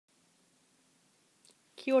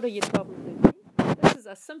Kia ora, Year 12 and 13. This is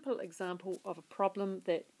a simple example of a problem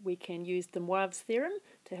that we can use the Moivre's theorem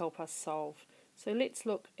to help us solve. So let's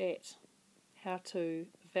look at how to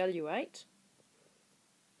evaluate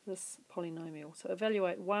this polynomial. So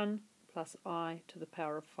evaluate 1 plus I to the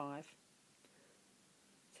power of 5.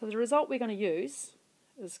 So the result we're going to use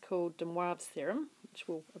is called de Moivre's theorem, which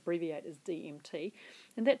we'll abbreviate as DMT,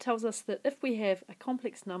 and that tells us that if we have a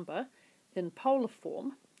complex number in polar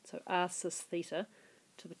form, so r cis theta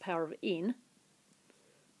to the power of n,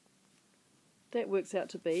 that works out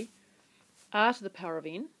to be r to the power of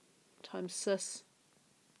n times cis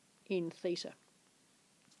n theta.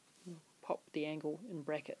 We'll pop the angle in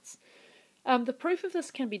brackets. The proof of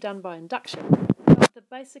this can be done by induction. The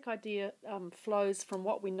basic idea flows from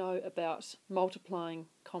what we know about multiplying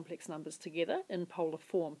complex numbers together in polar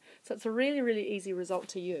form. So it's a really easy result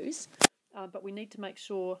to use, but we need to make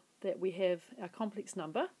sure that we have our complex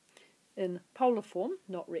number in polar form,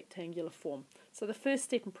 not rectangular form. So the first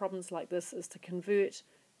step in problems like this is to convert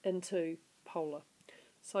into polar.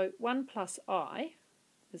 So 1 plus I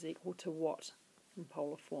is equal to what in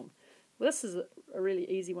polar form? Well, this is a really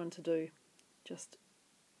easy one to do just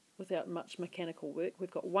without much mechanical work.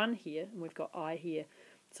 We've got 1 here and we've got I here.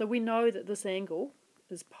 So we know that this angle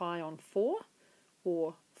is pi on 4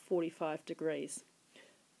 or 45 degrees.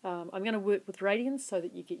 I'm going to work with radians so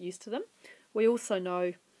that you get used to them. We also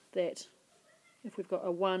know that if we've got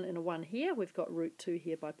a 1 and a 1 here, we've got root 2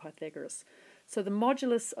 here by Pythagoras. So the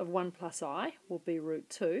modulus of 1 plus I will be root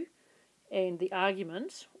 2, and the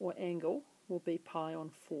argument, or angle, will be pi on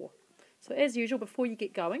 4. So as usual, before you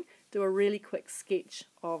get going, do a really quick sketch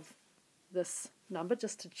of this number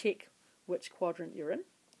just to check which quadrant you're in.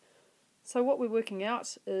 So what we're working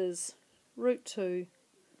out is root 2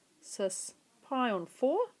 cis pi on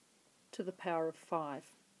 4 to the power of 5.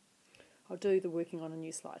 I'll do the working on a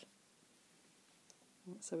new slide.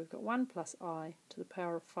 So we've got 1 plus I to the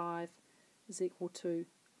power of 5 is equal to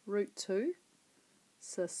root 2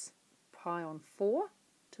 cis pi on 4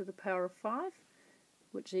 to the power of 5,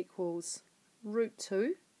 which equals root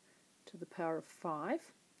 2 to the power of 5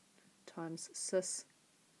 times cis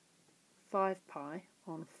 5 pi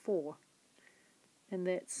on 4, and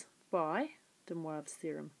that's by de Moivre's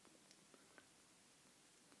theorem.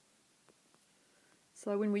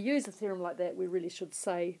 So when we use a theorem like that, we really should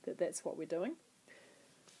say that that's what we're doing.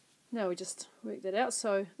 Now we just work that out.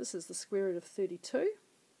 So this is the square root of 32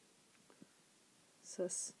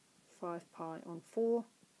 cis 5 pi on 4,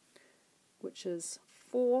 which is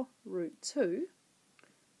 4 root 2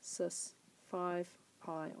 cis 5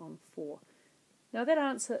 pi on 4. Now that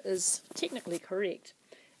answer is technically correct,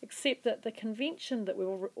 except that the convention that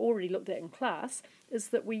we've already looked at in class is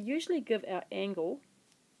that we usually give our angle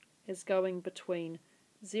as going between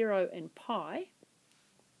 0 and pi,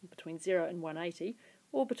 between 0 and 180,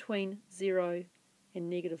 or between 0 and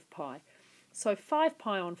negative pi. So 5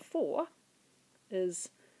 pi on 4 is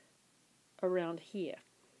around here.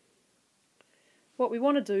 What we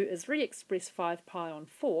want to do is re-express 5 pi on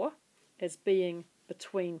 4 as being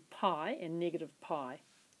between pi and negative pi.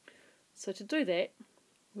 So to do that,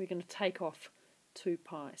 we're going to take off 2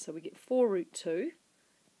 pi. So we get 4 root 2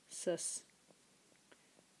 cis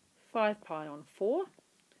 5 pi on 4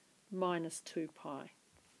 minus 2 pi.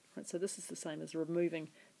 Right, so this is the same as removing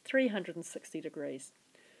 360 degrees.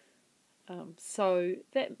 So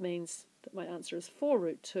that means that my answer is 4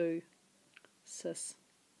 root 2 cis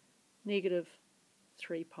negative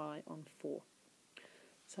 3 pi on 4.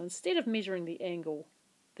 So instead of measuring the angle,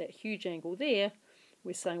 that huge angle there,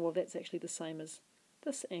 we're saying, well, that's actually the same as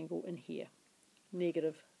this angle in here,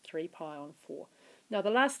 negative 3 pi on 4. Now the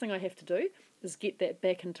last thing I have to do is get that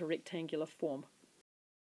back into rectangular form.